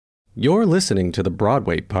You're listening to the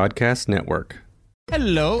Broadway Podcast Network.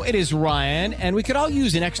 Hello, it is Ryan, and we could all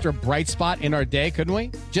use an extra bright spot in our day, couldn't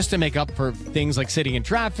we? Just to make up for things like sitting in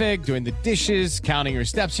traffic, doing the dishes, counting your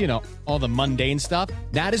steps, you know, all the mundane stuff.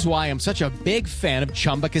 That is why I'm such a big fan of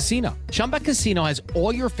Chumba Casino. Chumba Casino has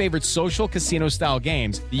all your favorite social casino-style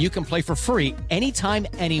games that you can play for free anytime,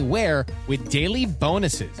 anywhere with daily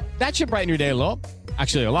bonuses. That should brighten your day a little.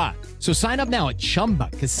 Actually, a lot. So sign up now at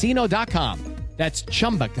ChumbaCasino.com. That's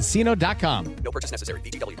ChumbaCasino.com. No purchase necessary.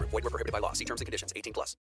 VGW Group. Void where prohibited by law. See terms and conditions.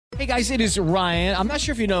 18+. Hey guys, it is Ryan. I'm not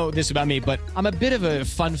sure if you know this about me, but I'm a bit of a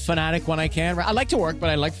fun fanatic when I can. I like to work, but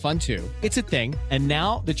I like fun too. It's a thing. And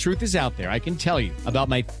now the truth is out there. I can tell you about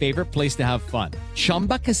my favorite place to have fun.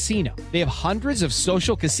 Chumba Casino. They have hundreds of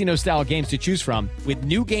social casino style games to choose from with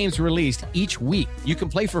new games released each week. You can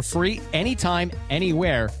play for free anytime,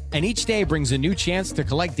 anywhere. And each day brings a new chance to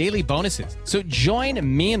collect daily bonuses. So join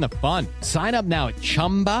me in the fun. Sign up now at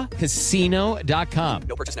ChumbaCasino.com.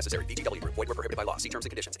 No purchase necessary. VGW Group. Void where prohibited by law. See terms and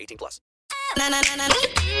conditions. 18+.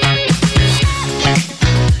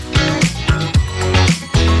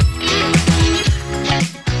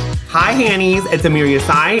 Hi, Hannies. It's Amir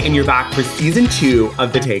Yasai, and you're back for season 2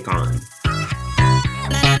 of The Take On.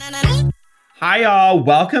 Hi, y'all.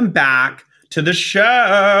 Welcome back to the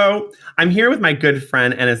show. I'm here with my good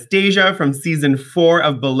friend Anastasia from season 4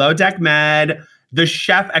 of Below Deck Med, the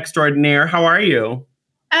chef extraordinaire. How are you?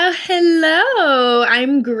 Oh, hello.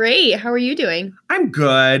 I'm great. How are you doing? I'm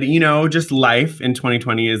good. You know, just life in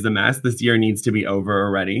 2020 is a mess. This year needs to be over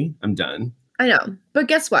already. I'm done. I know. But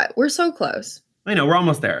guess what? We're so close. I know. We're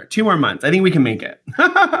almost there. 2 more months. I think we can make it.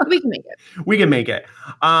 We can make it. We can make it.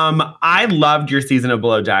 I loved your season of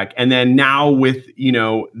Below Deck. And then now with, you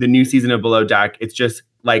know, the new season of Below Deck, it's just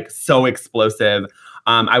like so explosive.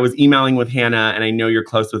 I was emailing with Hannah, and I know you're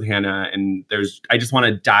close with Hannah, and I just want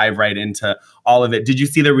to dive right into all of it. Did you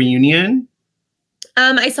see the reunion?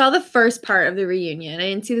 I saw the first part of the reunion. I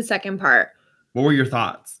didn't see the second part. What were your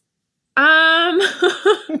thoughts? I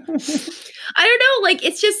don't know. Like,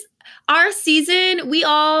 it's just our season. We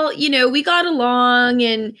all, you know, we got along,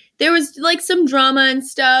 and there was like some drama and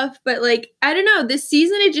stuff, but like, I don't know, this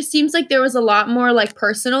season, it just seems like there was a lot more like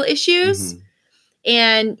personal issues. Mm-hmm.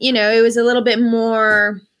 And, you know, it was a little bit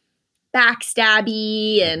more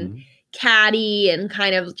backstabby and catty and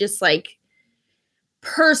kind of just like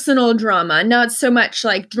personal drama, not so much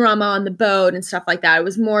like drama on the boat and stuff like that. It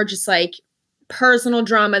was more just like personal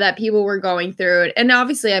drama that people were going through. And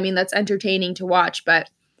obviously, I mean, that's entertaining to watch, but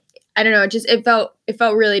I don't know. It felt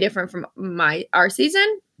really different from our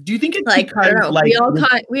season. Do you think it's like, because, I don't know, like,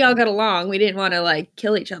 we all got along. We didn't want to like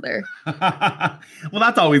kill each other. Well,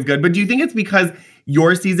 that's always good. But do you think it's because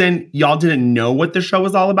your season, y'all didn't know what the show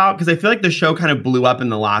was all about? Because I feel like the show kind of blew up in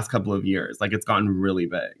the last couple of years. Like, it's gotten really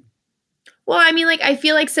big. Well, I mean, like, I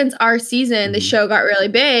feel like since our season, the show got really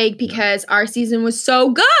big because our season was so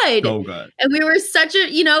good. So good. And we were such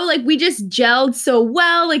a, you know, like, we just gelled so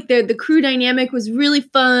well. Like, the crew dynamic was really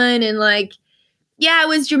fun. And, like, yeah, it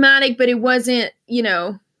was dramatic, but it wasn't, you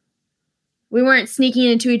know, we weren't sneaking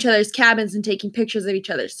into each other's cabins and taking pictures of each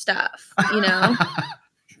other's stuff, you know?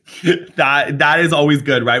 That is always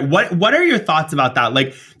good, right? What are your thoughts about that?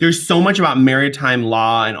 Like, there's so much about maritime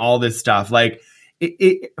law and all this stuff. Like,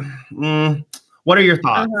 what are your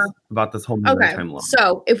thoughts about this whole maritime law?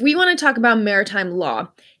 So, if we want to talk about maritime law,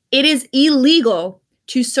 it is illegal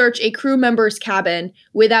to search a crew member's cabin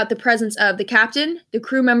without the presence of the captain, the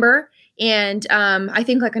crew member, and I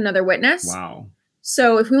think like another witness. Wow.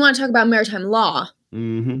 So, if we want to talk about maritime law,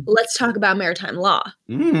 let's talk about maritime law.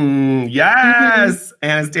 Yes.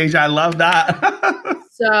 Anastasia, I love that.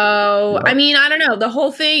 So, I mean, I don't know. The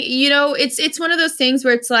whole thing, you know, it's one of those things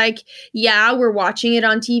where it's like, yeah, we're watching it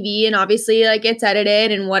on TV and obviously like it's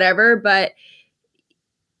edited and whatever, but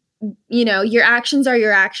you know, your actions are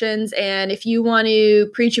your actions. And if you want to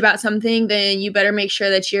preach about something, then you better make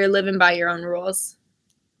sure that you're living by your own rules.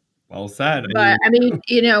 Well said. But I mean,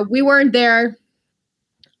 you know, we weren't there.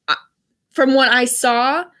 From what I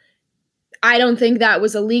saw, I don't think that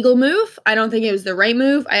was a legal move. I don't think it was the right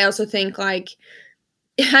move. I also think like,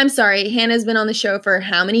 I'm sorry, Hannah's been on the show for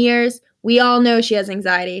how many years? We all know she has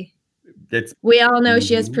anxiety. We all know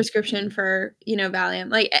she has prescription for, you know, Valium.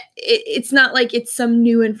 Like, it's not like it's some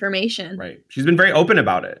new information. Right. She's been very open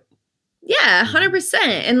about it. Yeah, 100%.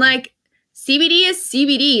 And like, CBD is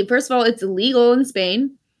CBD. First of all, it's illegal in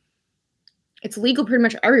Spain. It's legal pretty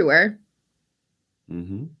much everywhere.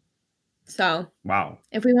 So, wow.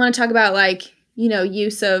 If we want to talk about like, you know,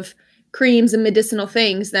 use of creams and medicinal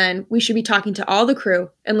things, then we should be talking to all the crew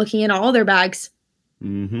and looking at all their bags.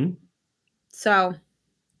 So,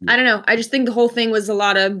 I don't know. I just think the whole thing was a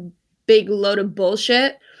lot of big load of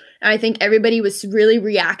bullshit. And I think everybody was really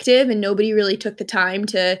reactive and nobody really took the time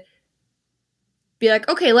to be like,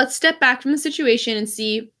 okay, let's step back from the situation and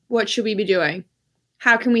see what should we be doing.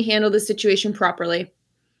 How can we handle the situation properly?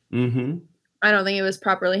 Mm-hmm. I don't think it was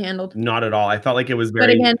properly handled. Not at all. I felt like it was very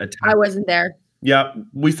But again, attacked. I wasn't there. Yep.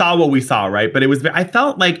 We saw what we saw, right? But it was, I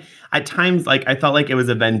felt like at times, like I felt like it was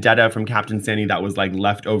a vendetta from Captain Sandy that was like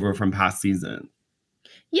left over from past season.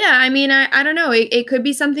 Yeah, I mean, I don't know. It could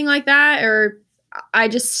be something like that, or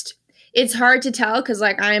it's hard to tell because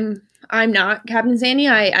like I'm not Captain Sandy.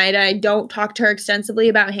 I don't talk to her extensively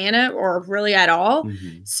about Hannah or really at all.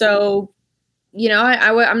 Mm-hmm. So, you know,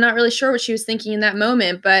 I'm not really sure what she was thinking in that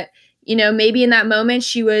moment, but you know, maybe in that moment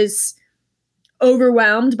she was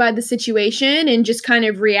overwhelmed by the situation and just kind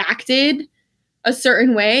of reacted a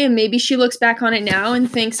certain way. And maybe she looks back on it now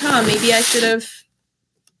and thinks, maybe I should have,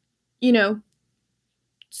 you know,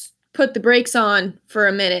 put the brakes on for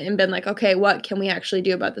a minute and been like, okay, what can we actually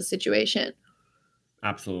do about the situation?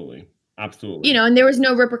 Absolutely. Absolutely. You know, and there was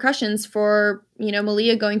no repercussions for, you know,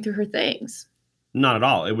 Malia going through her things. Not at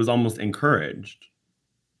all. It was almost encouraged.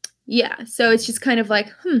 Yeah. So it's just kind of like,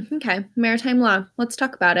 okay, maritime law. Let's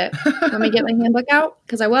talk about it. Want me to get my handbook out?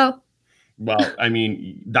 Because I will. Well, I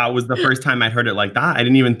mean, that was the first time I'd heard it like that. I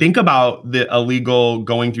didn't even think about the illegal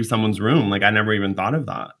going through someone's room. Like, I never even thought of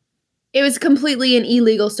that. It was completely an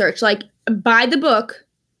illegal search. Like, by the book,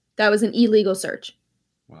 that was an illegal search.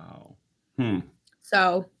 Wow.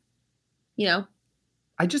 So, you know.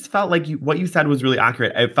 I just felt like what you said was really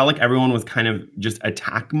accurate. I felt like everyone was kind of just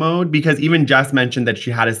attack mode because even Jess mentioned that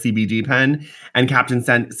she had a CBD pen, and Captain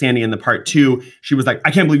Sandy in the part 2, she was like,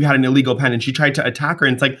 I can't believe you had an illegal pen. And she tried to attack her.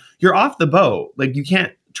 And it's like, you're off the boat. Like, you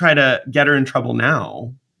can't try to get her in trouble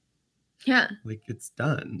now. Yeah. Like, it's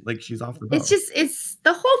done. Like, she's off the boat. It's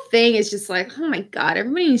the whole thing is just like, oh my God,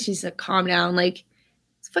 everybody needs to just calm down. Like,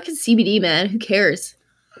 it's fucking CBD, man. Who cares?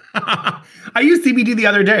 I used CBD the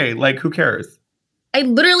other day. Like, who cares? I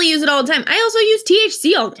literally use it all the time. I also use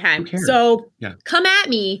THC all the time. So come at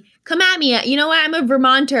me. Come at me. You know what? I'm a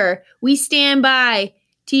Vermonter. We stand by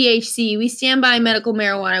THC. We stand by medical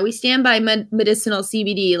marijuana. We stand by medicinal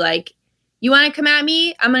CBD. Like, you want to come at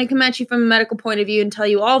me? I'm going to come at you from a medical point of view and tell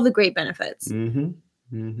you all the great benefits. Mm-hmm.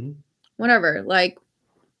 Mm-hmm. Whatever. Like,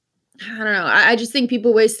 I don't know. I just think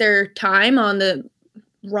people waste their time on the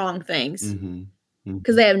wrong things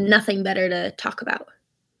because they have nothing better to talk about.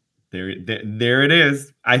 There it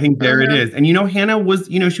is. I think there it is. And, you know, Hannah was,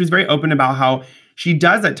 you know, she was very open about how she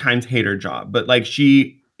does at times hate her job, but like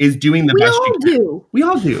she is doing the best she can. Do. We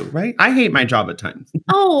all do, right? I hate my job at times.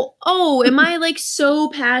 Oh, am I like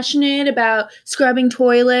so passionate about scrubbing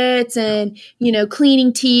toilets and, you know,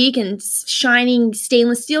 cleaning teak and shining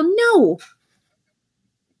stainless steel? No.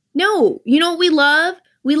 You know what we love?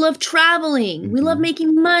 We love traveling. Mm-hmm. We love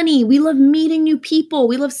making money. We love meeting new people.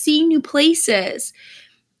 We love seeing new places.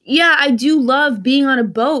 Yeah, I do love being on a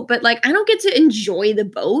boat, but like, I don't get to enjoy the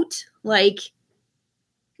boat. Like,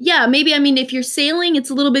 yeah, maybe, I mean, if you're sailing, it's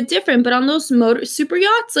a little bit different, but on those super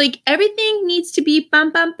yachts, like everything needs to be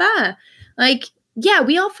bam, bam, bam. Like, yeah,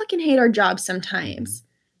 we all fucking hate our jobs sometimes.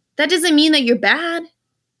 That doesn't mean that you're bad.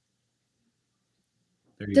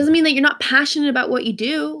 Doesn't mean that you're not passionate about what you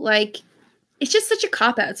do. Like, it's just such a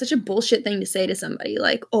cop-out. It's such a bullshit thing to say to somebody.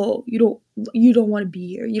 Like, oh, you don't want to be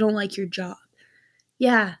here. You don't like your job.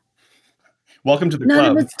 Yeah. Welcome to the club.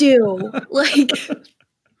 None of us do. Like,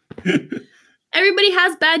 everybody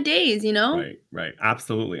has bad days, you know? Right.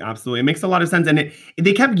 Absolutely. It makes a lot of sense. And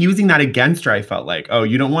they kept using that against her, I felt like. Oh,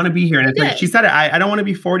 you don't want to be here. And it's like, she said it, I don't want to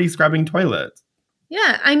be 40 scrubbing toilets.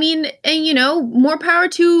 Yeah, I mean, and you know, more power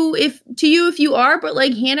to you if you are, but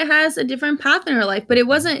like Hannah has a different path in her life, but it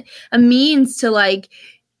wasn't a means to like,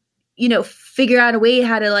 you know, figure out a way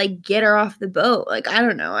how to like get her off the boat. Like, I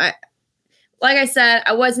don't know. Like I said,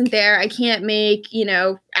 I wasn't there. I can't make, you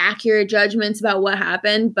know, accurate judgments about what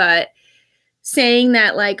happened, but saying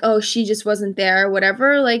that like, oh, she just wasn't there or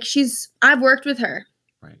whatever, like I've worked with her.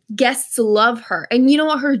 Right. Guests love her. And you know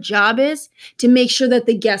what her job is? To make sure that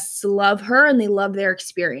the guests love her and they love their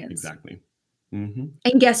experience. Exactly. Mm-hmm.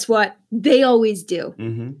 And guess what? They always do.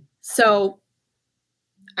 Mm-hmm. So,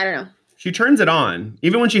 I don't know. She turns it on.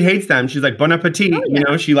 Even when she hates them, she's like, bon appetit. Oh, yeah. You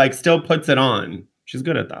know, she like still puts it on. She's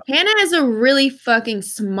good at that. Hannah is a really fucking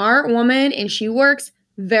smart woman and she works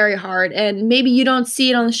very hard. And maybe you don't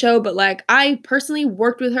see it on the show, but like I personally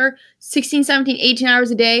worked with her 16, 17, 18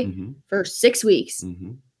 hours a day for 6 weeks.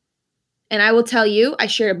 Mm-hmm. And I will tell you, I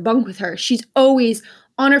shared a bunk with her. She's always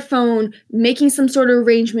on her phone, making some sort of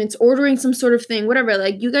arrangements, ordering some sort of thing, whatever.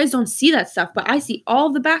 Like you guys don't see that stuff, but I see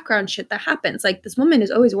all the background shit that happens. Like this woman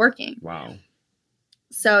is always working. Wow.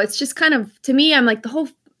 So it's just kind of, to me, I'm like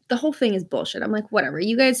the the whole thing is bullshit. I'm like, whatever.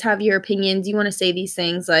 You guys have your opinions. You want to say these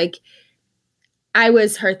things. Like, I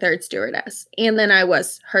was her third stewardess, and then I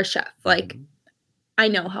was her chef. Like, I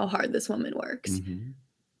know how hard this woman works. Mm-hmm.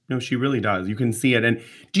 No, she really does. You can see it. And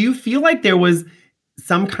do you feel like there was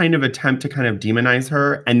some kind of attempt to kind of demonize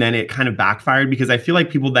her and then it kind of backfired? Because I feel like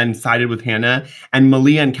people then sided with Hannah and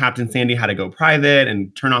Malia and Captain Sandy had to go private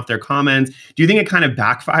and turn off their comments. Do you think it kind of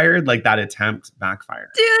backfired? Like that attempt backfired?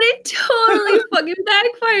 Dude, it totally fucking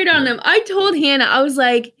backfired on them. I told Hannah, I was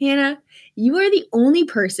like, Hannah, you are the only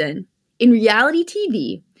person in reality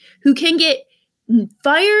TV who can get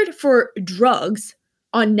fired for drugs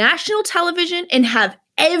on national television and have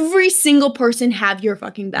every single person have your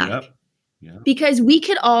fucking back. Yep. Yeah. Because we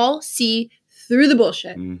could all see through the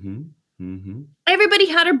bullshit. Mm-hmm. Mm-hmm. Everybody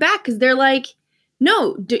had her back because they're like,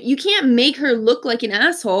 no, you can't make her look like an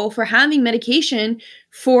asshole for having medication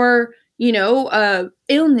for,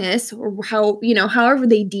 illness or however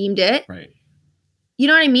they deemed it. Right. You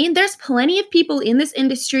know what I mean? There's plenty of people in this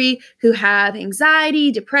industry who have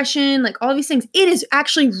anxiety, depression, like all these things. It is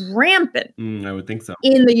actually rampant. I would think so.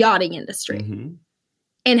 In the yachting industry. Mm-hmm.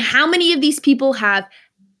 And how many of these people have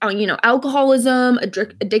alcoholism,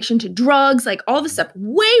 addiction to drugs, like all this stuff,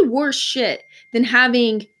 way worse shit than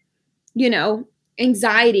having,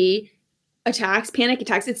 anxiety attacks, panic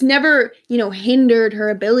attacks. It's never, hindered her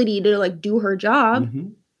ability to like do her job. Mm-hmm.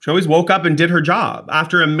 She always woke up and did her job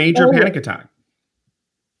after a major panic attack.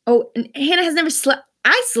 Oh, and Hannah has never slept.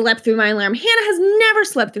 I slept through my alarm. Hannah has never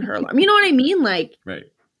slept through her alarm. You know what I mean? Like, right.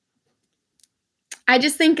 I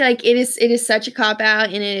just think like it is such a cop out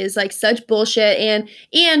and it is like such bullshit. And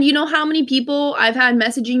you know how many people I've had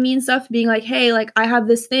messaging me and stuff being like, hey, like I have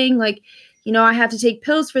this thing, like, I have to take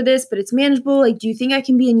pills for this, but it's manageable. Like, do you think I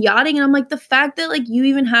can be in yachting? And I'm like, the fact that like you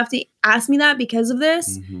even have to ask me that because of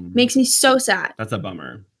this makes me so sad. That's a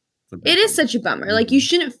bummer. It is such a bummer. Like you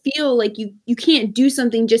shouldn't feel like you can't do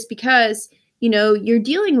something just because you're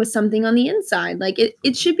dealing with something on the inside. Like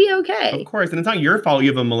it should be okay. Of course. And it's not your fault you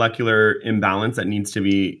have a molecular imbalance that needs to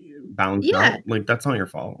be balanced out. Like that's not your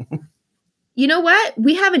fault. You know what?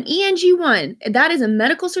 We have an ENG1. That is a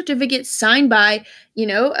medical certificate signed by,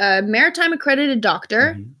 a maritime accredited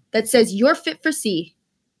doctor that says you're fit for sea.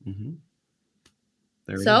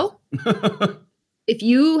 Mm-hmm. So if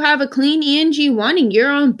you have a clean ENG1 and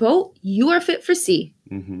you're on boat, you are fit for sea.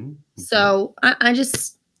 Mm-hmm. So I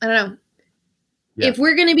don't know. Yeah. If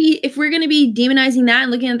we're gonna be demonizing that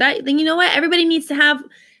and looking at that, then you know what? Everybody needs to have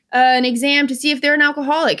an exam to see if they're an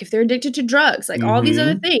alcoholic, if they're addicted to drugs, like all these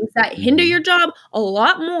other things that hinder your job a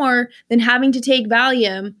lot more than having to take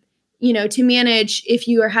Valium, to manage if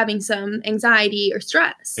you are having some anxiety or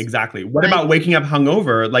stress. Exactly. What about waking up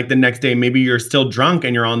hungover? Like the next day, maybe you're still drunk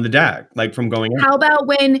and you're on the deck, like from going out. How about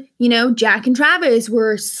when, Jack and Travis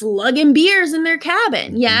were slugging beers in their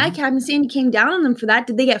cabin? Yeah, Captain Sandy came down on them for that.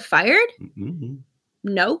 Did they get fired?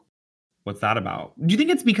 No. What's that about? Do you think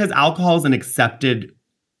it's because alcohol is an accepted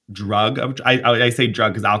drug? I say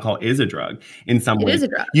drug because alcohol is a drug in some way. It is a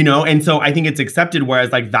drug. And so I think it's accepted,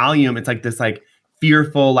 whereas like Valium, it's like this like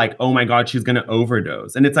fearful, like, oh my God, she's going to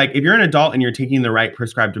overdose. And it's like, if you're an adult and you're taking the right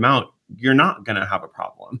prescribed amount, you're not going to have a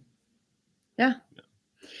problem. Yeah.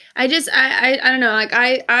 I don't know. Like,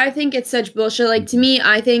 I think it's such bullshit. Like, to me,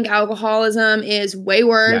 I think alcoholism is way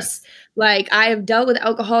worse. Yes. Like, I have dealt with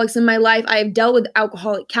alcoholics in my life. I have dealt with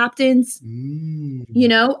alcoholic captains,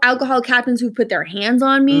 alcoholic captains who put their hands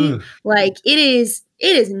on me. Ugh. Like, it is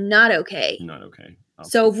not okay. Not okay.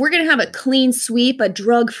 So if we're going to have a clean sweep, a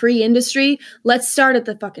drug-free industry, let's start at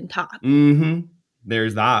the fucking top. Mm-hmm.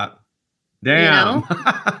 There's that. Damn.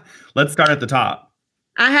 Let's start at the top.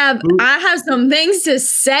 I have some things to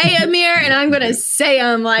say, Amir, and I'm going to say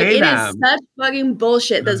them. Like, it is such fucking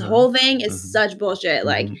bullshit. This whole thing is such bullshit.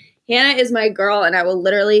 Like, Hannah is my girl, and I will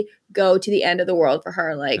literally go to the end of the world for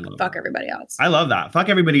her. Like, fuck everybody else. I love that. Fuck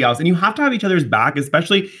everybody else. And you have to have each other's back,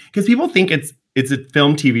 especially because people think it's a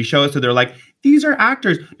film TV show. So they're like, these are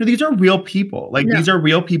actors. No, these are real people. Like, these are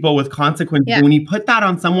real people with consequences. Yeah. When you put that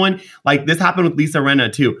on someone, like this happened with Lisa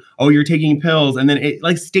Rinna too. Oh, you're taking pills. And then it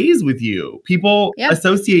like stays with you. People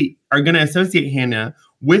are going to associate Hannah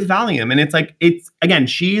with Valium. And it's like, again,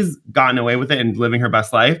 she's gotten away with it and living her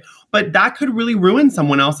best life. But that could really ruin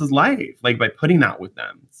someone else's life, like by putting that with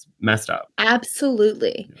them. It's messed up.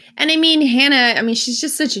 Absolutely. Yeah. And I mean, Hannah, she's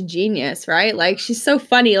just such a genius, right? Like, she's so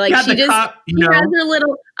funny. Like, she just has her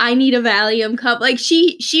little, I need a Valium cup. Like,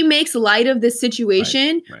 she makes light of this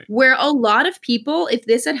situation where a lot of people, if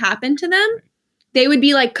this had happened to them, they would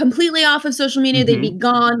be like completely off of social media. They'd be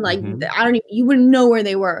gone. Like, you wouldn't know where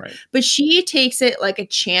they were. Right. But she takes it like a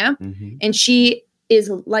champ. And she is,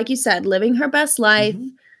 like you said, living her best life.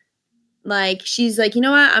 Like, she's like, you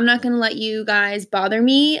know what? I'm not going to let you guys bother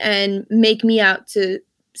me and make me out to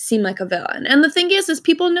seem like a villain. And the thing is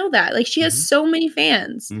people know that. Like, she has so many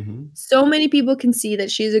fans. So many people can see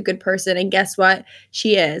that she's a good person. And guess what?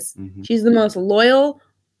 She is. She's the most loyal,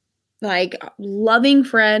 like, loving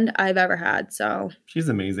friend I've ever had. So she's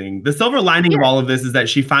amazing. The silver lining of all of this is that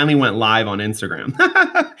she finally went live on Instagram.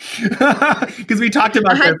 Because we talked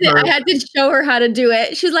about I had to show her how to do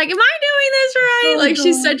it. She's like, am I doing this right? Like,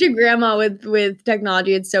 she's such a grandma with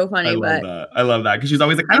technology. It's so funny. I love that. Because she's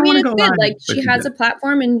always like, I mean, don't it's want to go good. live. Like, she has a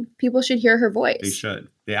platform and people should hear her voice. They should.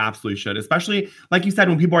 They absolutely should. Especially, like you said,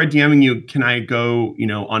 when people are DMing you, can I go,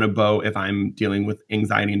 on a boat if I'm dealing with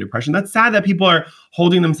anxiety and depression? That's sad that people are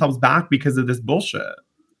holding themselves back because of this bullshit.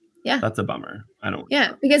 Yeah. That's a bummer.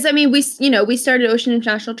 Yeah. Because I mean, we started Ocean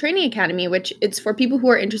International Training Academy, which it's for people who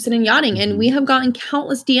are interested in yachting. And we have gotten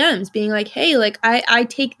countless DMs being like, hey, like, I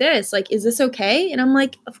take this, like, is this okay? And I'm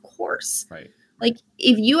like, of course. Right. Like,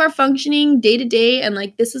 if you are functioning day to day and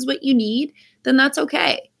like, this is what you need, then that's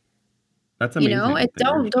okay. That's amazing.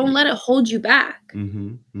 Don't let it hold you back.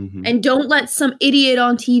 And don't let some idiot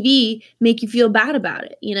on TV make you feel bad about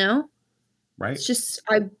it, Right. It's just,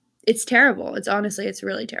 it's terrible. It's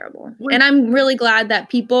really terrible. And I'm really glad that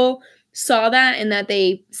people saw that and that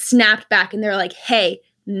they snapped back and they're like, hey,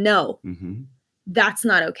 no, that's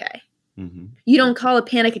not okay. You don't call a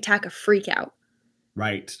panic attack a freak out.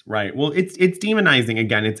 Right. Well, it's demonizing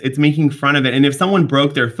again. It's making fun of it. And if someone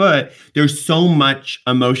broke their foot, there's so much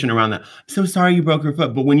emotion around that. I'm so sorry you broke your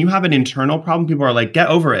foot. But when you have an internal problem, people are like, get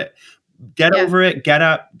over it. Get over it. Get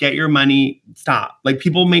up. Get your money. Stop. Like,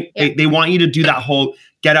 people they want you to do that whole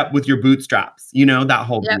get up with your bootstraps. That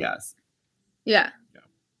whole BS. Yeah.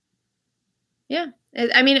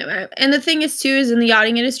 I mean, and the thing is too, is in the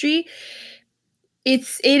yachting industry, it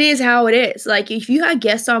is how it is. Like, if you had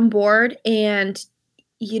guests on board and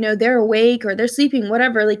they're awake or they're sleeping,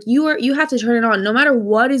 whatever, like, you have to turn it on no matter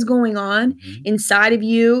what is going on inside of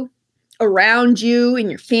you, around you,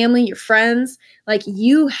 and your family, your friends. Like,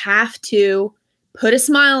 you have to put a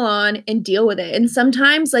smile on and deal with it. And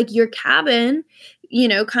sometimes, like, your cabin,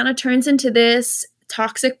 kind of turns into this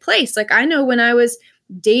toxic place. Like, I know when I was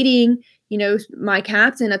dating, my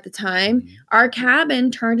captain at the time, our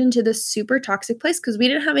cabin turned into this super toxic place because we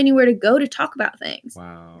didn't have anywhere to go to talk about things.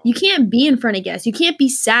 Wow. You can't be in front of guests. You can't be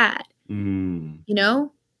sad.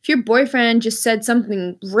 If your boyfriend just said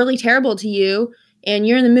something really terrible to you and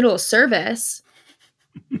you're in the middle of service,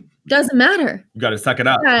 doesn't matter. You got to suck it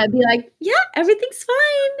up. Be like, yeah, everything's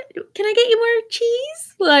fine. Can I get you more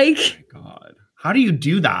cheese? Like, oh my God. How do you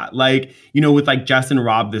do that? Like, with like Jess and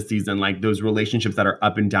Rob this season, like those relationships that are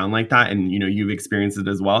up and down like that. And, you've experienced it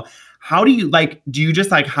as well. How do you do you just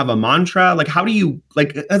like have a mantra? Like, how do you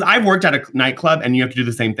because I've worked at a nightclub and you have to do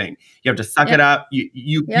the same thing. You have to suck it up.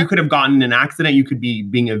 You could have gotten in an accident. You could be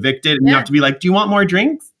being evicted and you have to be like, do you want more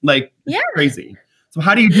drinks? Like, it's crazy. So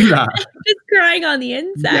how do you do that? Just crying on the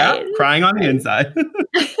inside. Yeah, crying on the inside.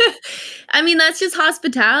 I mean, that's just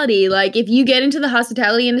hospitality. Like, if you get into the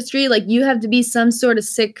hospitality industry, like, you have to be some sort of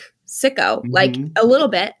sicko, like a little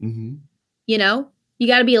bit, you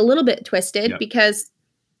got to be a little bit twisted because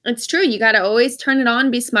it's true. You got to always turn it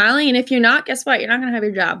on, be smiling. And if you're not, guess what? You're not going to have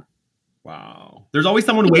your job. Wow. There's always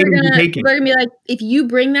someone waiting to take it. They're going to be like, if you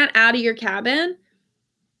bring that out of your cabin,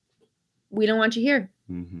 we don't want you here.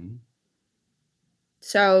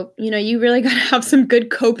 So, you really got to have some good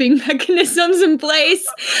coping mechanisms in place.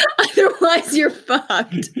 Otherwise, you're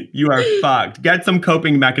fucked. You are fucked. Get some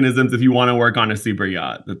coping mechanisms if you want to work on a super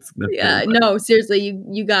yacht. That's no, seriously,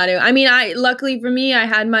 you got to. I mean, luckily for me, I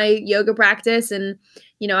had my yoga practice and,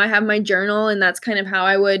 I have my journal, and that's kind of how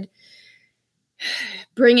I would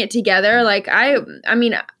bring it together. Like, I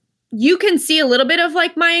mean, you can see a little bit of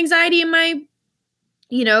like my anxiety and my,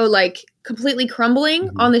 like completely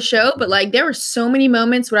crumbling on the show. But like, there were so many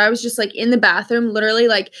moments where I was just like in the bathroom, literally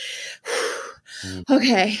like,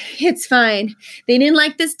 okay, it's fine. They didn't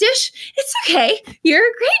like this dish. It's okay. You're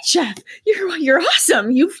a great chef. You're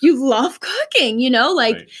awesome. You love cooking,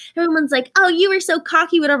 like everyone's like, oh, you were so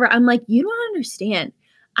cocky, whatever. I'm like, you don't understand.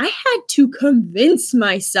 I had to convince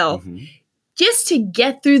myself just to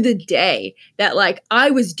get through the day that like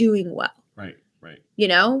I was doing well. Right.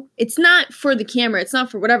 It's not for the camera. It's not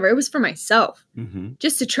for whatever. It was for myself.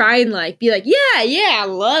 Just to try and like be like, yeah, I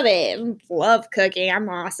love it. Love cooking. I'm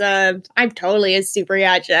awesome. I'm totally a super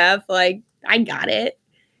yacht chef. Like, I got it.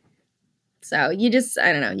 So you just,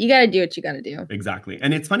 I don't know. You got to do what you got to do. Exactly.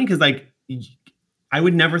 And it's funny because like, I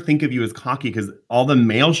would never think of you as cocky because all the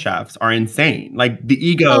male chefs are insane. Like the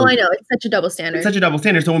ego. Oh, I know. It's such a double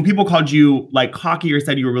standard. So when people called you like cocky or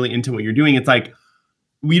said you were really into what you're doing, it's like,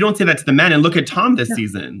 we don't say that to the men. And look at Tom this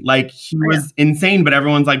season. Like, he was insane, but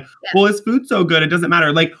everyone's like, well, his food's so good, it doesn't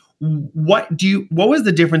matter. Like, what was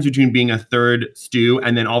the difference between being a third Stu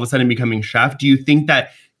and then all of a sudden becoming chef? Do you think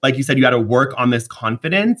that, like you said, you got to work on this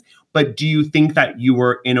confidence, but do you think that you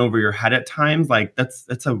were in over your head at times? Like,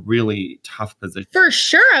 that's a really tough position. For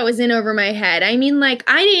sure, I was in over my head. I mean, like,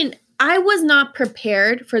 I was not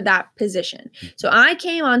prepared for that position. So I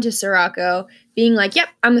came onto Sirocco being like, yep,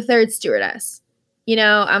 I'm the third stewardess. You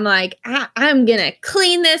know, I'm like, I'm going to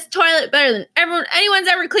clean this toilet better than anyone's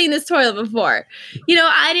ever cleaned this toilet before. You know,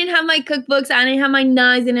 I didn't have my cookbooks. I didn't have my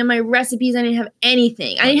knives. I didn't have my recipes. I didn't have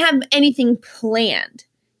anything. I didn't have anything planned,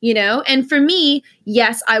 you know? And for me,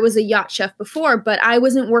 yes, I was a yacht chef before, but I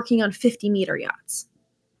wasn't working on 50-meter yachts,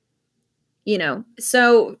 you know?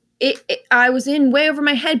 So I was in way over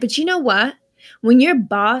my head. But you know what? When your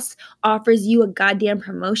boss offers you a goddamn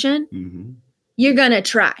promotion, you're going to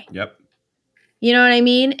try. Yep. You know what I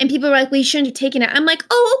mean? And people are like, well, you shouldn't have taken it. I'm like,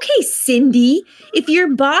 oh, okay, Cindy. If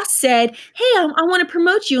your boss said, hey, I want to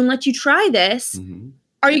promote you and let you try this,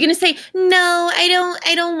 are you going to say, no, I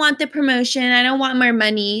don't want the promotion. I don't want more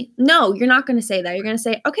money. No, you're not going to say that. You're going to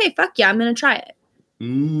say, okay, fuck yeah, I'm going to try it.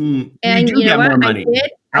 And you know what? More money.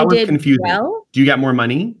 I did confusing. Well. Do you get more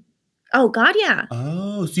money? Oh, God, yeah.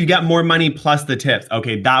 Oh, so you got more money plus the tips.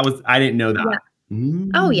 Okay, I didn't know that. Yeah.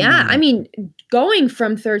 Oh, yeah. I mean, going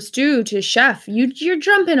from third stew to chef, you're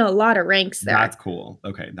jumping a lot of ranks there. That's cool.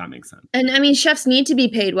 Okay, that makes sense. And I mean, chefs need to be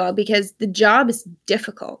paid well because the job is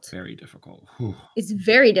difficult. Very difficult. Whew. It's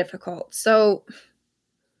very difficult. So.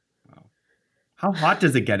 Wow. How hot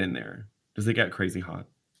does it get in there? Does it get crazy hot?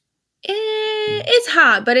 It's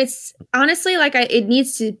hot, but it's honestly like it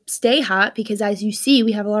needs to stay hot because, as you see,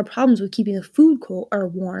 we have a lot of problems with keeping the food cold or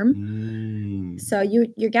warm. So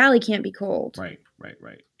your galley can't be cold. Right.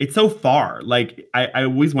 It's so far. Like I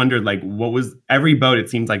always wondered, like, what was every boat? It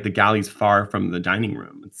seems like the galley's far from the dining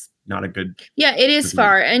room. It's not a good. Yeah, it is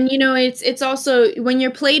far, and you know, it's also when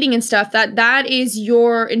you're plating and stuff that is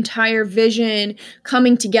your entire vision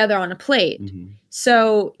coming together on a plate.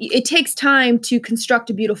 So it takes time to construct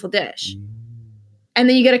a beautiful dish. And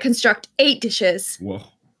then you got to construct 8 dishes. Whoa.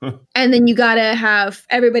 And then you got to have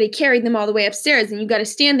everybody carry them all the way upstairs. And you got to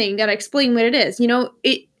stand there. You got to explain what it is. You know,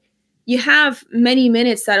 you have many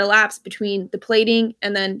minutes that elapse between the plating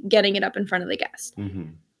and then getting it up in front of the guest.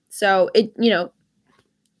 So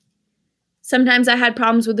sometimes I had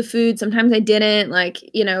problems with the food. Sometimes I didn't. Like,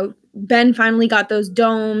 you know, Ben finally got those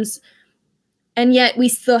domes. And yet we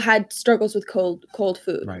still had struggles with cold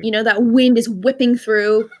food. Right. You know, that wind is whipping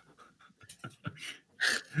through.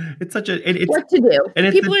 It's such a... what to do?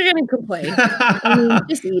 And people are going to complain. I mean,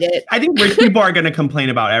 just eat it. I think rich people are going to complain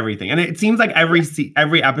about everything. And it seems like every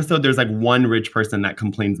episode, there's like one rich person that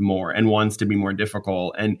complains more and wants to be more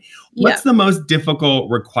difficult. And what's the most difficult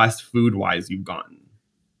request food-wise you've gotten?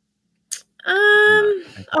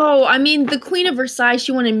 I mean, the Queen of Versailles,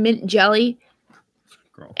 she wanted mint jelly.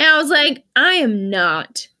 Girl. And I was like, I am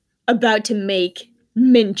not about to make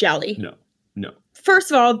mint jelly. No. First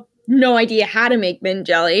of all, no idea how to make mint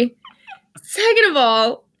jelly. Second of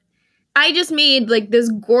all, I just made like this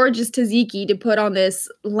gorgeous tzatziki to put on this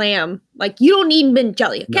lamb. Like, you don't need mint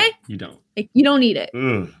jelly, okay? No, you don't. Like, you don't need it.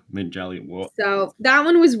 Ugh, mint jelly. Whoa. So that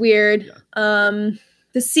one was weird. Yeah.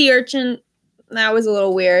 The sea urchin, that was a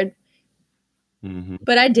little weird.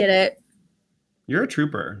 But I did it. You're a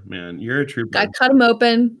trooper, man. You're a trooper. I cut them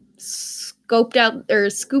open, scooped out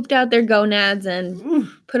their gonads, and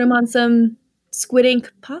put them on some squid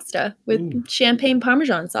ink pasta with champagne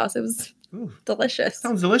Parmesan sauce. It was delicious.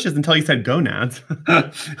 Sounds delicious until you said gonads.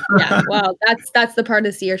 Yeah, well, that's the part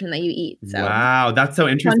of the sea urchin that you eat. So. Wow, that's so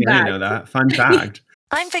interesting. I didn't know that. Fun fact.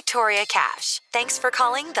 I'm Victoria Cash. Thanks for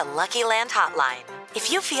calling the Lucky Land Hotline.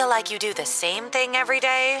 If you feel like you do the same thing every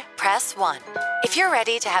day, press 1. If you're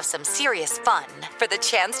ready to have some serious fun for the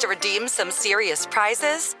chance to redeem some serious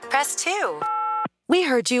prizes, press 2. We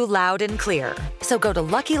heard you loud and clear. So go to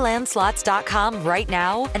LuckyLandSlots.com right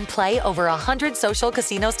now and play over 100 social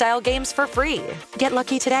casino-style games for free. Get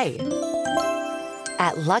lucky today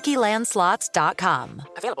at LuckyLandSlots.com.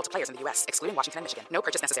 Available to players in the U.S., excluding Washington and Michigan. No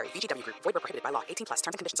purchase necessary. VGW Group. Void where prohibited by law. 18+. Terms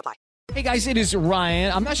and conditions apply. Hey guys, it is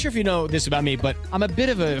Ryan. I'm not sure if you know this about me, but I'm a bit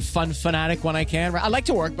of a fun fanatic when I can. I like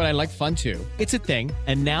to work, but I like fun too. It's a thing.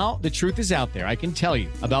 And now the truth is out there. I can tell you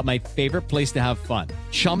about my favorite place to have fun.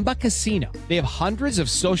 Chumba Casino. They have hundreds of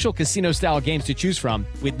social casino style games to choose from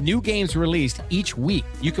with new games released each week.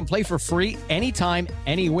 You can play for free anytime,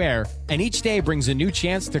 anywhere. And each day brings a new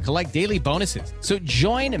chance to collect daily bonuses. So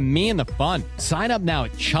join me in the fun. Sign up now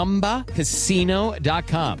at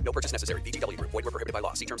ChumbaCasino.com. No purchase necessary. VGW Group. Void where prohibited by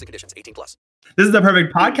law. See terms and conditions. 18 plus. This is the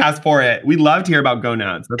perfect podcast for it. We love to hear about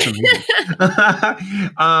gonads. That's amazing.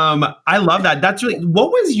 I love that. That's really,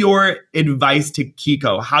 what was your advice to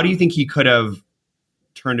Kiko? How do you think he could have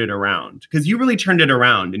turned it around? Because you really turned it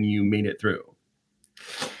around and you made it through.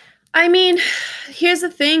 I mean, here's the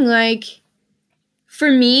thing. Like, for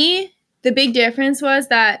me, the big difference was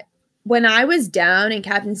that when I was down and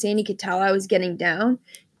Captain Sandy could tell I was getting down,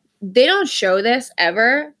 they don't show this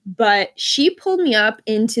ever, but she pulled me up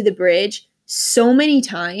into the bridge so many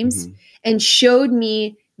times and showed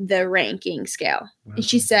me the ranking scale. Wow. And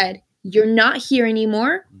she said, "You're not here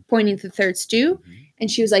anymore," pointing to the third stew.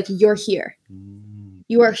 And she was like, "You're here.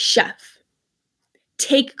 You are a chef.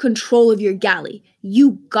 Take control of your galley.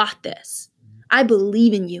 You got this. I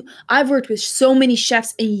believe in you. I've worked with so many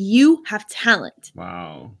chefs and you have talent."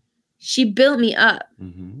 Wow. She built me up.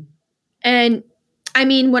 And I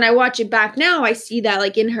mean, when I watch it back now, I see that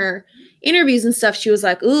like in her interviews and stuff, she was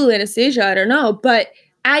like, "Ooh, Anastasia, I don't know." But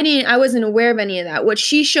I wasn't aware of any of that. What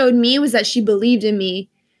she showed me was that she believed in me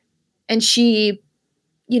and she,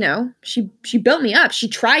 you know, she built me up. She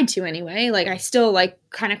tried to anyway. Like I still like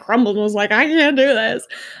kind of crumbled and was like, "I can't do this."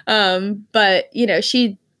 But you know,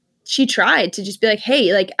 she tried to just be like,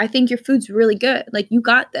 "Hey, like, I think your food's really good. Like you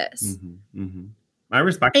got this." I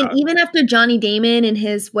respect and that. Even after Johnny Damon and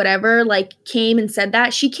his whatever, like came and said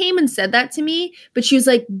that, she came and said that to me, but she was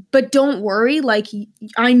like, "But don't worry. Like,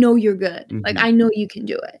 I know you're good. Like, I know you can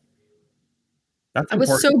do it." That's I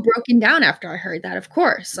was so broken down after I heard that. Of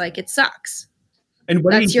course, like it sucks. And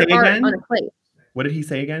what did he say again? On a plate. What did he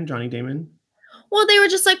say again, Johnny Damon? Well, they were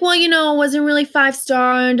just like, "Well, you know, it wasn't really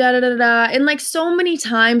 5-star and da da da da." And like so many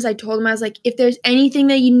times I told him, I was like, "If there's anything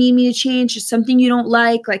that you need me to change, just something you don't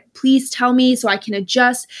like please tell me so I can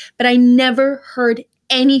adjust." But I never heard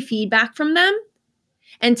any feedback from them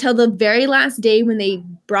until the very last day when they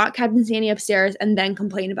brought Captain Sandy upstairs and then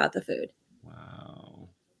complained about the food. Wow.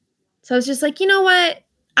 So I was just like, you know what?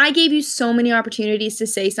 I gave you so many opportunities to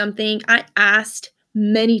say something. I asked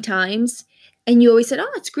many times and you always said,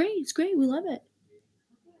 "Oh, it's great. It's great. We love it."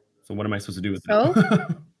 So what am I supposed to do with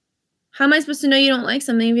that? How am I supposed to know you don't like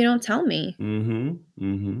something if you don't tell me?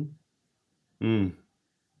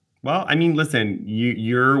 Well, I mean, listen,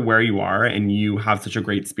 you're where you are and you have such a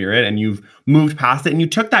great spirit and you've moved past it and you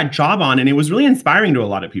took that job on and it was really inspiring to a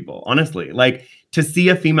lot of people, honestly. Like to see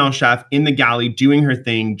a female chef in the galley doing her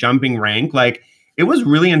thing, jumping rank, like it was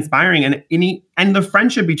really inspiring. And the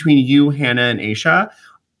friendship between you, Hannah, and Aisha,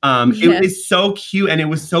 it is so cute and it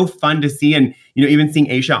was so fun to see. And, you know, even seeing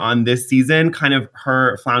Aisha on this season, kind of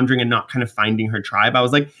her floundering and not kind of finding her tribe. I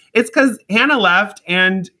was like, it's because Hannah left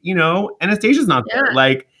and, you know, Anastasia's not there.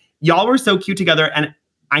 Like, y'all were so cute together. And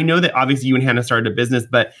I know that obviously you and Hannah started a business,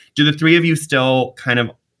 but do the three of you still kind of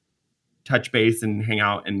touch base and hang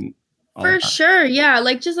out and For sure. Yeah.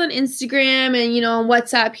 Like just on Instagram and, you know, on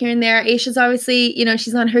WhatsApp here and there. Aisha's obviously, you know,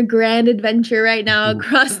 she's on her grand adventure right now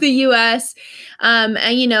across the US.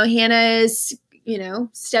 And, you know, Hannah is, you know,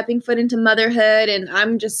 stepping foot into motherhood and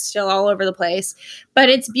I'm just still all over the place. But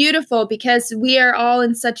it's beautiful because we are all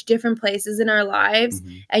in such different places in our lives.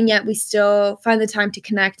 And yet we still find the time to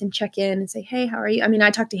connect and check in and say, "Hey, how are you?" I mean, I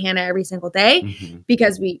talk to Hannah every single day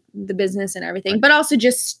because the business and everything, but also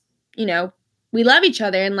just, you know, we love each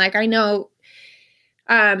other. And like, I know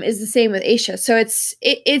is the same with Aisha. So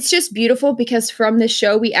it's just beautiful because from this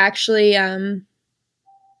show, we actually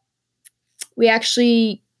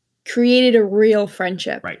created a real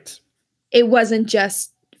friendship. Right. It wasn't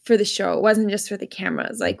just for the show. It wasn't just for the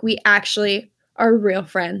cameras. Like we actually are real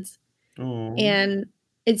friends. Aww. And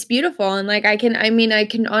it's beautiful. And like, I can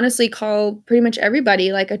honestly call pretty much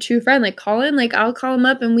everybody like a true friend, like Colin, like I'll call him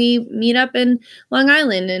up and we meet up in Long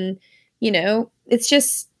Island. And, you know, it's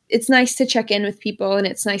nice to check in with people and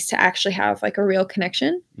it's nice to actually have like a real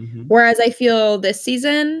connection. Whereas I feel this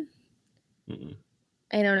season,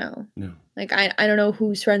 I don't know. No. Like, I don't know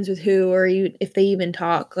who's friends with who or if they even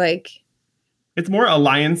talk. Like, it's more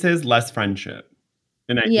alliances, less friendship.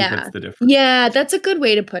 And I think that's the difference. Yeah, that's a good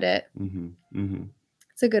way to put it.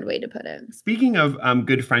 It's a good way to put it. Speaking of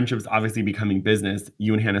good friendships obviously becoming business,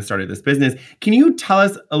 you and Hannah started this business. Can you tell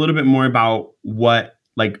us a little bit more about what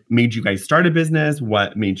like made you guys start a business?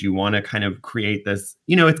 What made you want to kind of create this?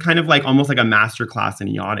 You know, it's kind of like almost like a masterclass in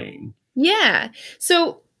yachting. Yeah.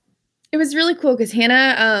 So it was really cool because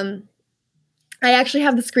Hannah, I actually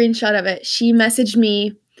have the screenshot of it. She messaged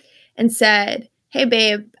me and said, "Hey,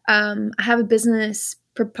 babe, I have a business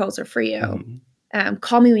proposal for you.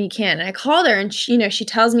 Call me when you can." And I called her and she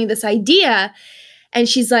tells me this idea and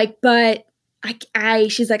she's like, "But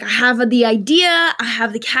she's like, I have the idea, I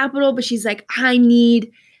have the capital, but she's like, I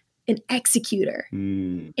need an executor.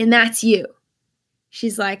 And that's you."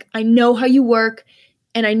 She's like, I know how you work,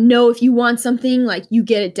 and I know if you want something, like, you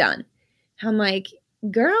get it done. I'm like,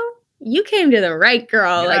 girl, you came to the right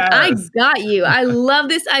girl. Yes. Like, I got you. I love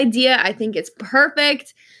this idea. I think it's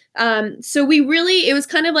perfect. So it was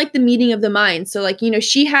kind of like the meeting of the minds. So, like,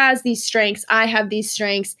 she has these strengths, I have these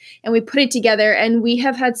strengths, and we put it together, and we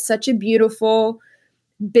have had such a beautiful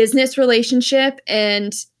business relationship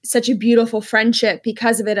and such a beautiful friendship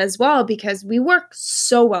because of it as well, because we work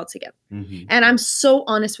so well together. Mm-hmm. And I'm so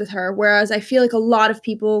honest with her. Whereas I feel like a lot of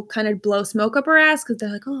people kind of blow smoke up her ass because they're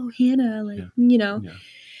like, oh, Hannah, like, Yeah.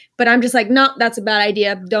 But I'm just like, no, that's a bad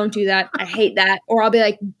idea. Don't do that. I hate that. Or I'll be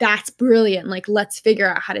like, that's brilliant. Like, let's figure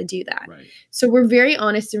out how to do that. Right. So we're very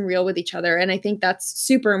honest and real with each other. And I think that's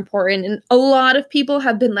super important. And a lot of people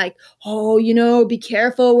have been like, oh, be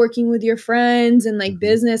careful working with your friends and like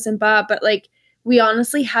business and blah. But like, we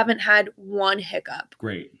honestly haven't had one hiccup.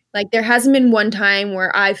 Great. Like, there hasn't been one time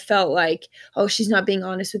where I felt like, oh, she's not being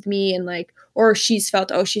honest with me, and like, or she's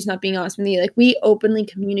felt, oh, she's not being honest with me. Like, we openly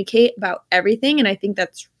communicate about everything. And I think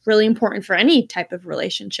that's really important for any type of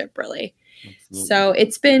relationship, really. Absolutely. So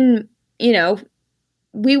it's been,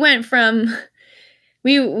 we went from,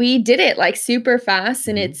 we did it like super fast,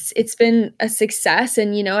 and it's been a success.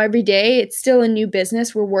 And, every day it's still a new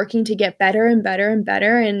business. We're working to get better and better and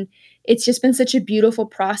better. And it's just been such a beautiful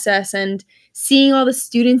process, and seeing all the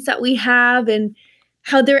students that we have and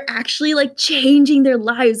how they're actually like changing their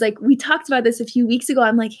lives. Like, we talked about this a few weeks ago.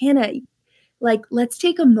 I'm like, Hannah, like, let's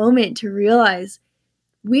take a moment to realize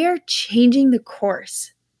we are changing the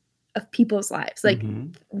course of people's lives. Like,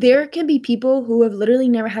 there can be people who have literally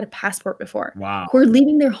never had a passport before. Wow. Who are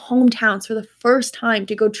leaving their hometowns for the first time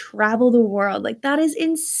to go travel the world. Like, that is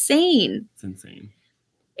insane. It's insane.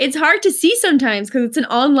 It's hard to see sometimes because it's an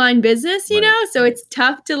online business, so it's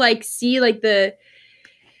tough to like see like the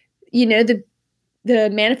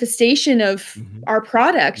manifestation of our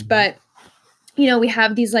product. But, we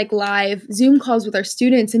have these like live Zoom calls with our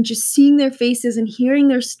students, and just seeing their faces and hearing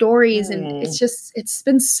their stories. And it's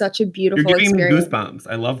been such a beautiful You're giving experience. me goosebumps.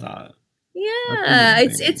 I love that. Yeah,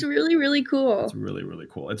 it's really, really cool. It's really, really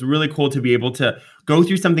cool. It's really cool to be able to go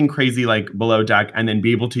through something crazy like Below Deck and then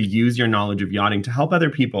be able to use your knowledge of yachting to help other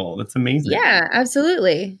people. That's amazing. Yeah,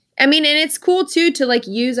 absolutely. I mean, and it's cool too to like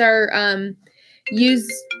use our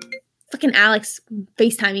fucking Alex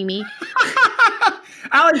FaceTiming me.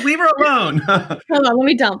 Alex, leave her alone. Hold on, let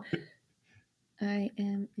me tell him. I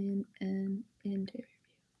am in an interview.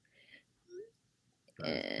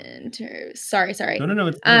 Sorry. No.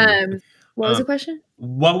 It's what was the question?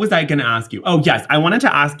 What was I going to ask you? Oh, yes. I wanted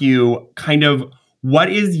to ask you kind of what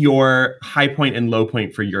is your high point and low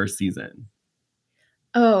point for your season?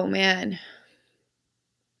 Oh, man.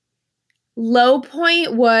 Low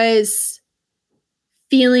point was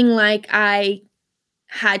feeling like I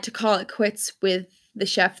had to call it quits with the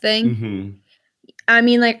chef thing. I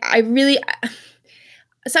mean, like,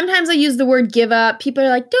 sometimes I use the word give up. People are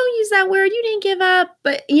like, don't use that word. You didn't give up.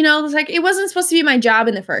 But, it's like, it wasn't supposed to be my job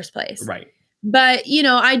in the first place. Right. But,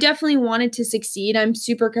 I definitely wanted to succeed. I'm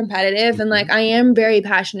super competitive and like, I am very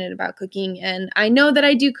passionate about cooking, and I know that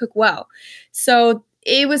I do cook well. So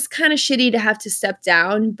it was kind of shitty to have to step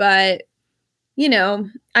down, but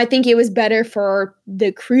I think it was better for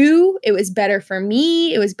the crew. It was better for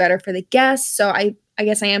me. It was better for the guests. So I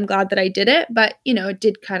guess I am glad that I did it, but it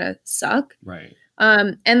did kind of suck. Right.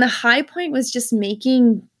 And the high point was just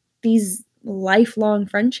making these lifelong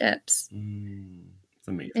friendships. It's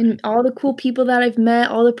amazing. And all the cool people that I've met,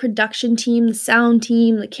 all the production team, the sound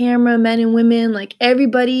team, the camera men and women, like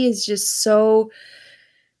everybody is just so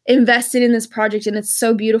invested in this project, and it's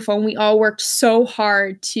so beautiful. And we all worked so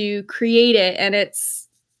hard to create it. And it's,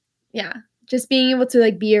 just being able to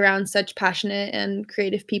like be around such passionate and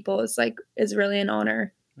creative people is really an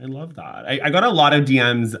honor. I love that. I got a lot of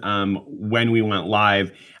DMs when we went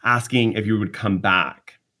live asking if you would come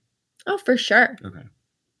back. Oh, for sure. Okay.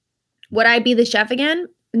 Would I be the chef again?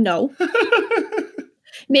 No.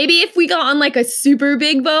 Maybe if we got on like a super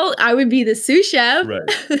big boat, I would be the sous chef.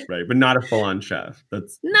 Right. But not a full-on chef.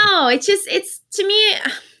 No, it's to me,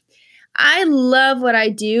 I love what I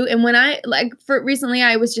do. And when I recently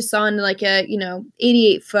I was just on like a,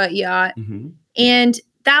 88-foot yacht, and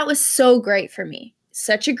that was so great for me.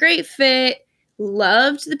 Such a great fit.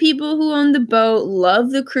 Loved the people who owned the boat,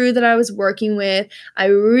 loved the crew that I was working with. I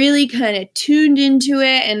really kind of tuned into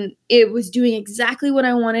it, and it was doing exactly what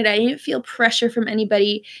I wanted. I didn't feel pressure from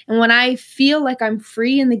anybody. And when I feel like I'm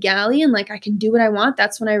free in the galley and like I can do what I want,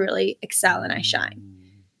 that's when I really excel and I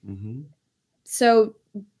shine. So,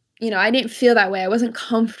 I didn't feel that way. I wasn't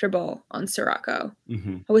comfortable on Sirocco.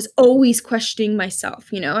 Mm-hmm. I was always questioning myself.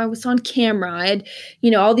 I was on camera. I had,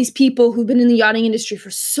 all these people who've been in the yachting industry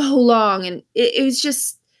for so long. And it was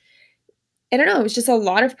just, I don't know, it was just a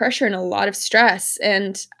lot of pressure and a lot of stress.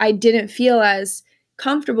 And I didn't feel as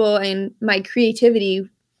comfortable, and my creativity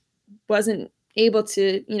wasn't able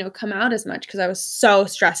to, come out as much because I was so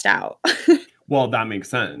stressed out. Well, that makes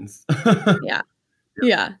sense.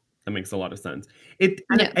 Yeah. That makes a lot of sense.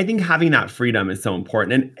 I think having that freedom is so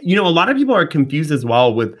important. And, a lot of people are confused as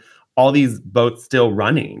well with all these boats still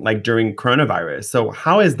running, like during coronavirus. So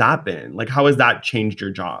how has that been? Like, how has that changed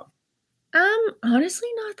your job? Honestly,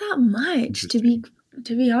 not that much, to be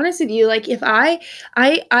honest with you. Like, if I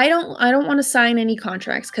don't want to sign any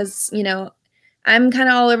contracts because, I'm kind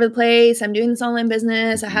of all over the place. I'm doing this online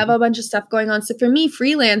business. I have a bunch of stuff going on. So for me,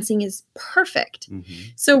 freelancing is perfect. Mm-hmm.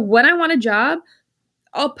 So when I want a job,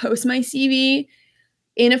 I'll post my CV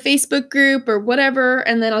in a Facebook group or whatever,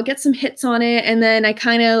 and then I'll get some hits on it. And then I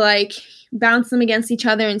kind of like bounce them against each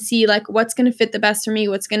other and see like what's going to fit the best for me,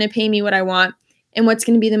 what's going to pay me what I want, and what's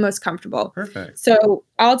going to be the most comfortable. Perfect. So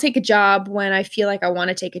I'll take a job when I feel like I want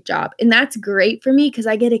to take a job. And that's great for me because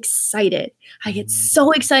I get excited. I get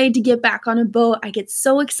so excited to get back on a boat. I get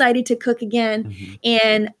so excited to cook again. Mm-hmm.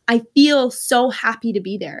 And I feel so happy to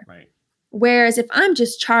be there. Right. Whereas if I'm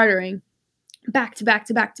just chartering back to back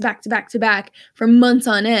to back to back to back to back for months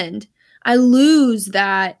on end, I lose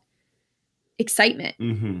that excitement.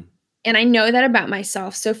 Mm-hmm. And I know that about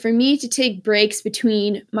myself. So for me to take breaks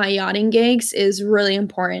between my yachting gigs is really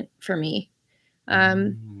important for me.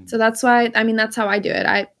 So that's why, that's how I do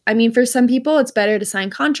it. I mean, for some people, it's better to sign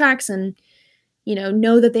contracts and,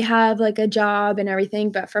 know that they have like a job and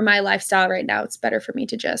everything. But for my lifestyle right now, it's better for me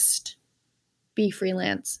to just be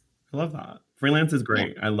freelance. I love that. Freelance is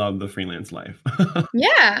great. Yeah. I love the freelance life.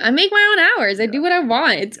 Yeah, I make my own hours. I do what I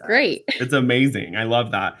want. It's great. It's amazing. I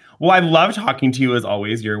love that. Well, I love talking to you as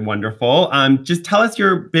always. You're wonderful. Just tell us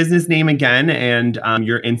your business name again and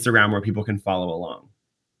your Instagram where people can follow along.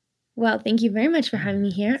 Well, thank you very much for having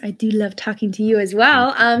me here. I do love talking to you as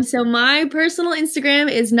well. So my personal Instagram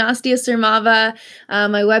is Nastia Surmava.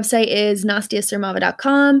 My website is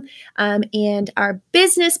nastiasurmava.com. And our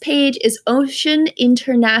business page is Ocean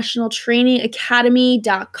International Training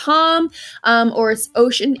Academy.com, or it's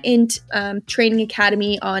Ocean Int Training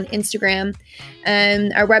Academy on Instagram.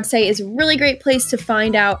 And our website is a really great place to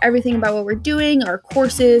find out everything about what we're doing, our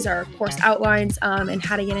courses, our course outlines, and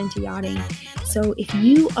how to get into yachting. So if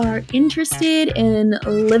you are interested in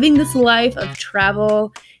living this life of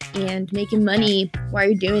travel and making money while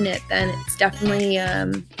you're doing it, then it's definitely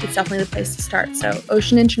the place to start. So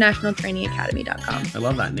OceanInternationalTrainingAcademy.com. I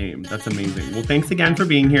love that name. That's amazing. Well, thanks again for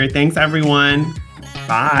being here. Thanks, everyone.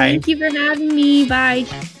 Bye. Thank you for having me. Bye.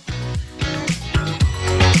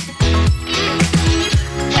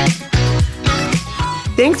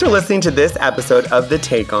 Thanks for listening to this episode of The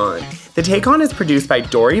Take On. The Take On is produced by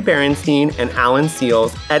Dory Berenstein and Alan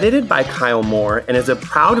Seals, edited by Kyle Moore, and is a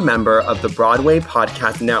proud member of the Broadway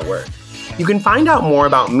Podcast Network. You can find out more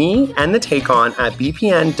about me and The Take On at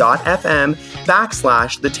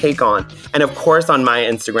bpn.fm/The Take On, and of course on my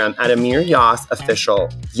Instagram at Amir Yas Official.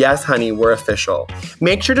 Yes, honey, we're official.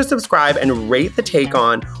 Make sure to subscribe and rate The Take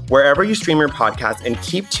On wherever you stream your podcast, and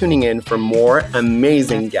keep tuning in for more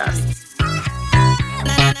amazing guests.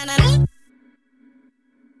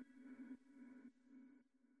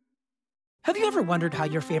 Have you ever wondered how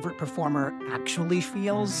your favorite performer actually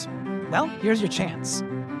feels? Well, here's your chance.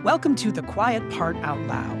 Welcome to The Quiet Part Out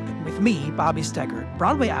Loud with me, Bobby Steggert,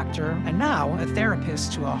 Broadway actor and now a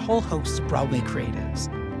therapist to a whole host of Broadway creatives.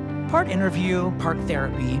 Part interview, part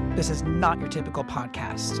therapy, this is not your typical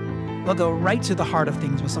podcast. We'll go right to the heart of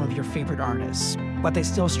things with some of your favorite artists, what they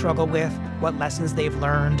still struggle with, what lessons they've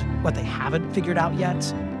learned, what they haven't figured out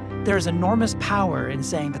yet. There's enormous power in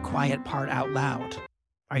saying the quiet part out loud.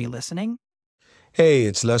 Are you listening? Hey,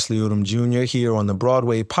 it's Leslie Odom Jr. here on the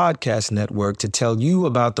Broadway Podcast Network to tell you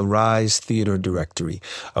about the Rise Theater Directory,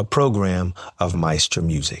 a program of Maestro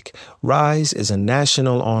Music. Rise is a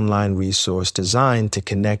national online resource designed to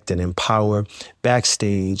connect and empower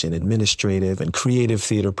backstage and administrative and creative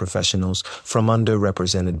theater professionals from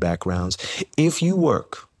underrepresented backgrounds. If you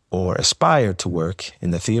work or aspire to work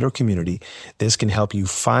in the theater community, this can help you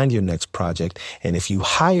find your next project. And if you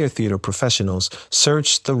hire theater professionals,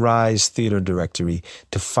 search the Rise Theater Directory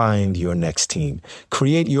to find your next team.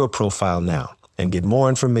 Create your profile now and get more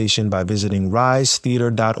information by visiting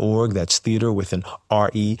risetheater.org. That's theater with an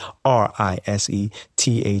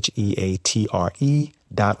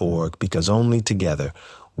RERISETHEATRE.org, because only together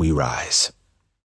we rise.